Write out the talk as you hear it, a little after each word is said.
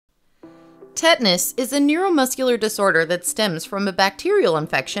Tetanus is a neuromuscular disorder that stems from a bacterial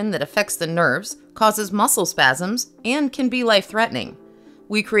infection that affects the nerves, causes muscle spasms, and can be life-threatening.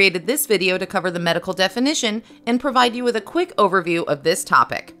 We created this video to cover the medical definition and provide you with a quick overview of this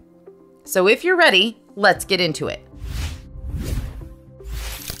topic. So if you're ready, let's get into it.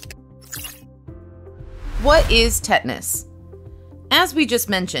 What is tetanus? As we just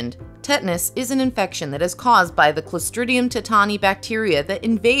mentioned, tetanus is an infection that is caused by the Clostridium tetani bacteria that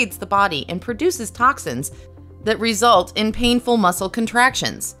invades the body and produces toxins that result in painful muscle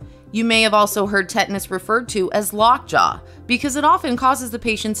contractions. You may have also heard tetanus referred to as lockjaw because it often causes the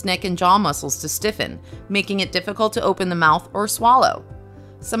patient's neck and jaw muscles to stiffen, making it difficult to open the mouth or swallow.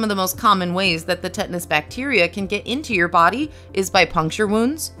 Some of the most common ways that the tetanus bacteria can get into your body is by puncture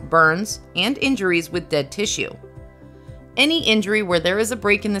wounds, burns, and injuries with dead tissue. Any injury where there is a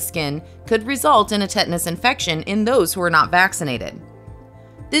break in the skin could result in a tetanus infection in those who are not vaccinated.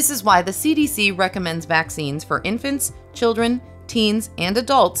 This is why the CDC recommends vaccines for infants, children, teens, and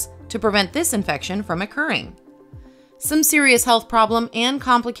adults to prevent this infection from occurring. Some serious health problem and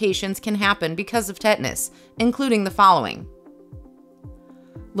complications can happen because of tetanus, including the following: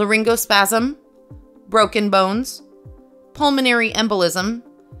 laryngospasm, broken bones, pulmonary embolism,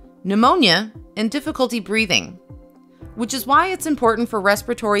 pneumonia, and difficulty breathing. Which is why it's important for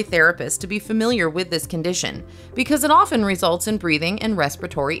respiratory therapists to be familiar with this condition, because it often results in breathing and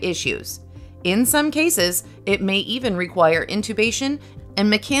respiratory issues. In some cases, it may even require intubation and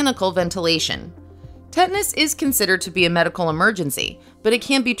mechanical ventilation. Tetanus is considered to be a medical emergency, but it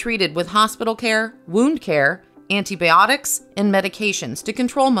can be treated with hospital care, wound care, antibiotics, and medications to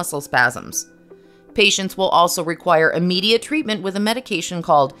control muscle spasms. Patients will also require immediate treatment with a medication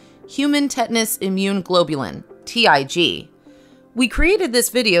called human tetanus immune globulin, TIG. We created this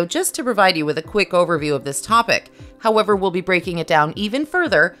video just to provide you with a quick overview of this topic. However, we'll be breaking it down even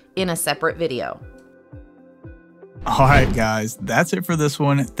further in a separate video. Alright guys, that's it for this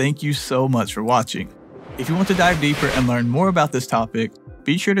one. Thank you so much for watching. If you want to dive deeper and learn more about this topic,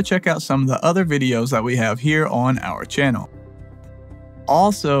 be sure to check out some of the other videos that we have here on our channel.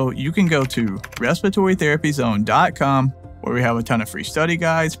 Also, you can go to respiratorytherapyzone.com where we have a ton of free study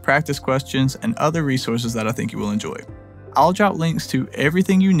guides, practice questions, and other resources that I think you will enjoy. I'll drop links to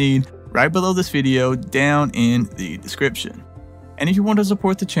everything you need right below this video down in the description. And if you want to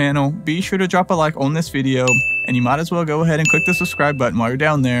support the channel, be sure to drop a like on this video, and you might as well go ahead and click the subscribe button while you're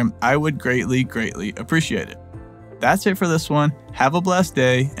down there. I would greatly appreciate it. That's it for this one. Have a blessed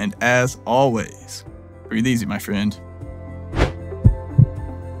day, and as always, breathe easy, my friend.